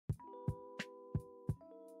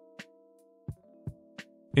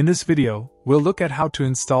In this video, we'll look at how to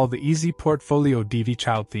install the Eazy Portfolio Divi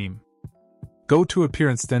Child theme. Go to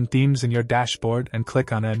Appearance then Themes in your dashboard and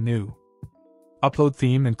click on Add New. Upload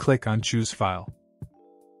theme and click on Choose File.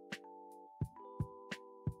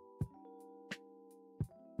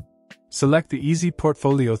 Select the Eazy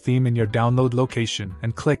Portfolio theme in your download location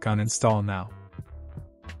and click on Install Now.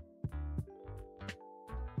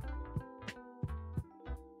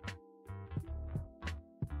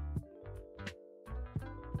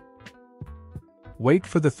 Wait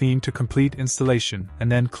for the theme to complete installation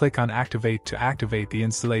and then click on Activate to activate the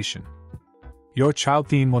installation. Your child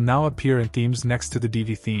theme will now appear in Themes next to the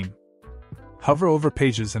Divi theme. Hover over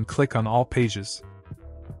Pages and click on All Pages.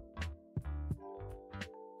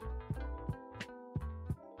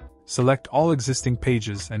 Select all existing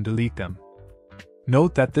pages and delete them.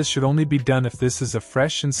 Note that this should only be done if this is a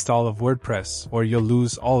fresh install of WordPress, or you'll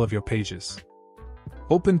lose all of your pages.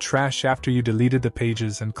 Open Trash after you deleted the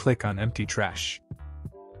pages and click on Empty Trash.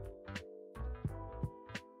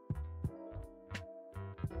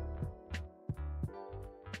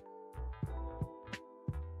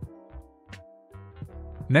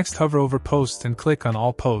 Next, hover over Posts and click on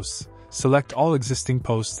All Posts. Select all existing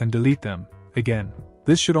posts and delete them. Again,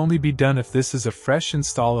 this should only be done if this is a fresh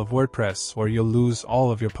install of WordPress, or you'll lose all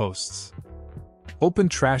of your posts. Open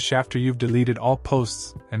Trash after you've deleted all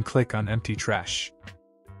posts and click on Empty Trash.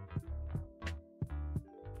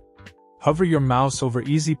 Hover your mouse over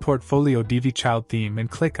Eazy Portfolio Divi Child theme and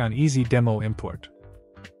click on Eazy Demo Import.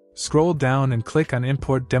 Scroll down and click on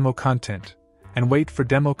Import Demo Content, and wait for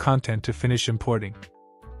demo content to finish importing.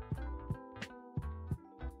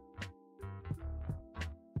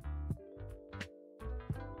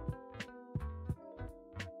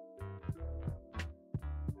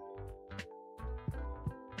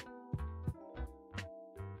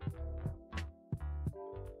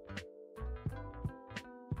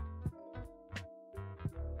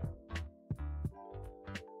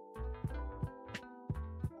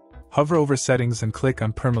 Hover over Settings and click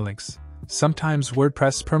on Permalinks. Sometimes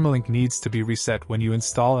WordPress permalink needs to be reset when you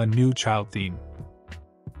install a new child theme.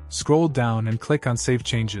 Scroll down and click on Save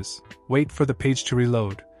Changes. Wait for the page to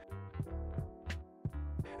reload.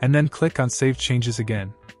 And then click on Save Changes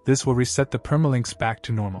again. This will reset the permalinks back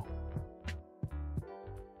to normal.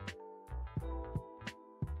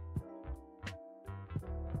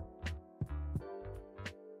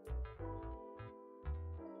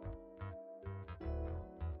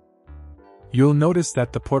 You'll notice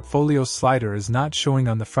that the portfolio slider is not showing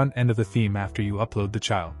on the front end of the theme after you upload the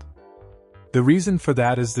child. The reason for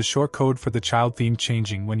that is the shortcode for the child theme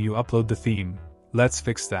changing when you upload the theme. Let's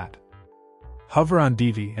fix that. Hover on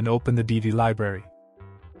Divi and open the Divi library.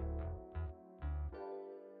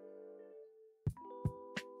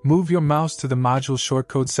 Move your mouse to the module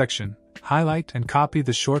shortcode section, highlight and copy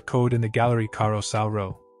the shortcode in the gallery carousel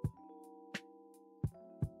row.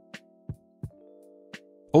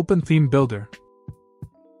 Open Theme Builder.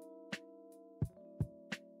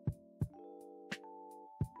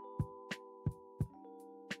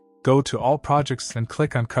 Go to All Projects and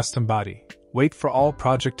click on Custom Body. Wait for All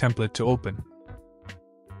Project Template to open.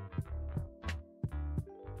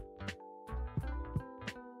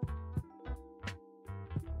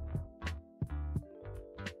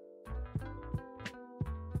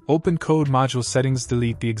 Open Code Module Settings,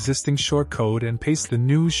 delete the existing shortcode and paste the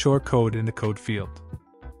new shortcode in the code field.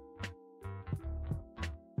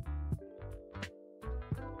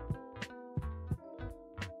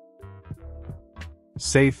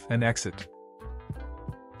 Save and exit.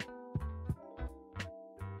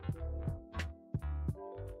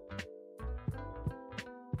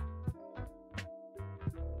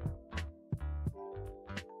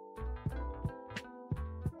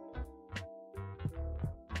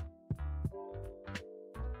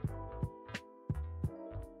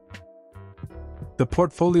 The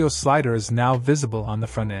portfolio slider is now visible on the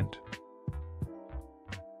front end.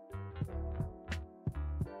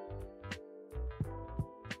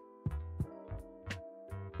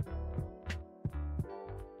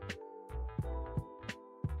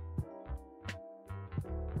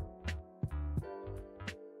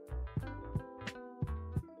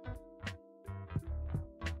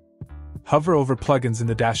 Hover over Plugins in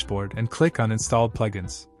the dashboard and click on Installed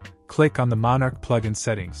Plugins. Click on the Monarch plugin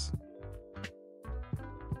settings.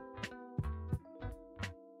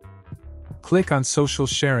 Click on Social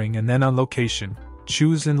Sharing and then on Location.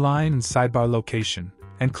 Choose Inline and Sidebar Location,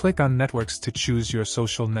 and click on Networks to choose your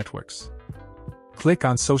social networks. Click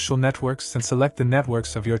on Social Networks and select the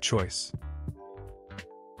networks of your choice.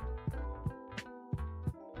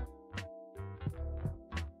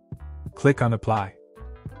 Click on Apply.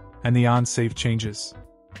 And the On Save changes.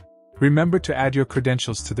 Remember to add your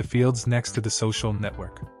credentials to the fields next to the social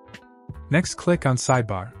network. Next, click on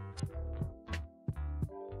Sidebar.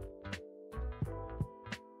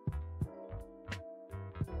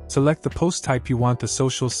 Select the post type you want the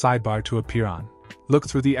social sidebar to appear on. Look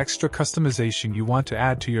through the extra customization you want to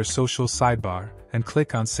add to your social sidebar, and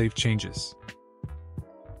click on Save Changes.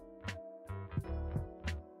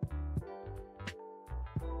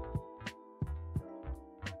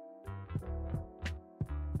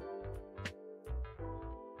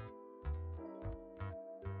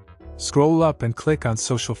 Scroll up and click on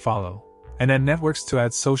Social Follow, and then Networks to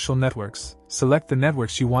add social networks. Select the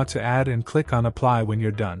networks you want to add and click on Apply when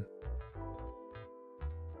you're done.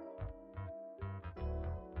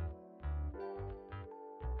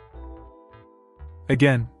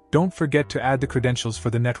 Again, don't forget to add the credentials for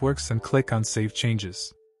the networks and click on Save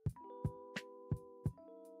Changes.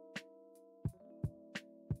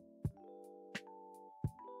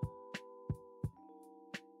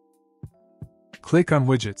 Click on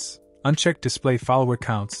Widgets, uncheck Display Follower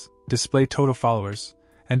Counts, Display Total Followers,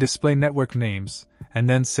 and Display Network Names, and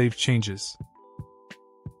then Save Changes.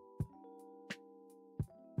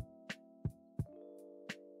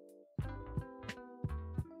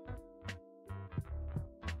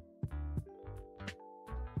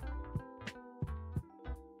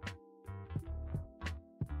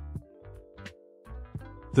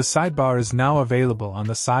 The sidebar is now available on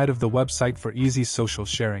the side of the website for easy social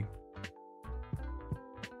sharing.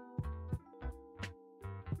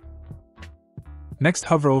 Next,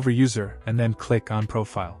 hover over User and then click on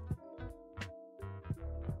Profile.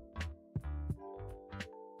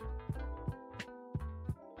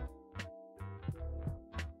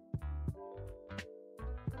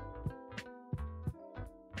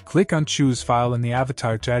 Click on Choose File in the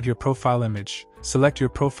avatar to add your profile image. Select your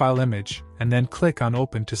profile image, and then click on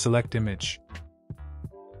Open to select image.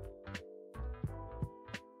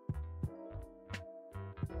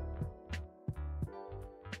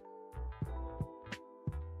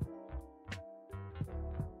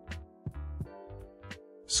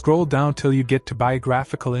 Scroll down till you get to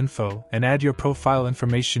Biographical Info and add your profile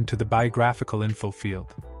information to the Biographical Info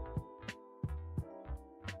field.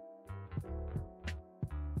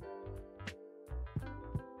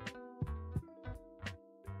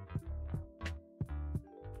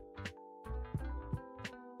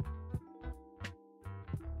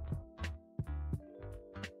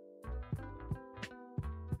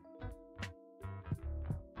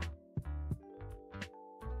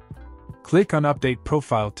 Click on Update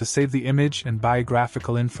Profile to save the image and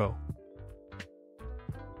biographical info.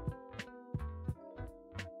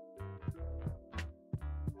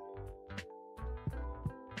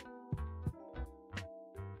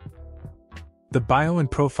 The bio and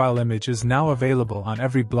profile image is now available on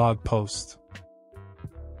every blog post.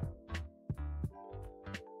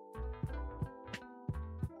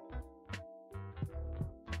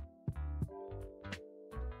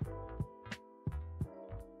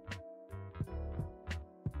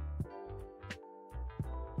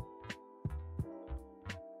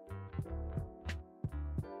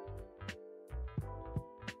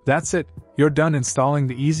 That's it, you're done installing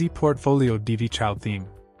the Eazy Portfolio Divi Child theme.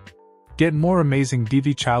 Get more amazing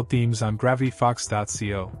Divi Child themes on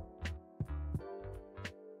gravityfox.co.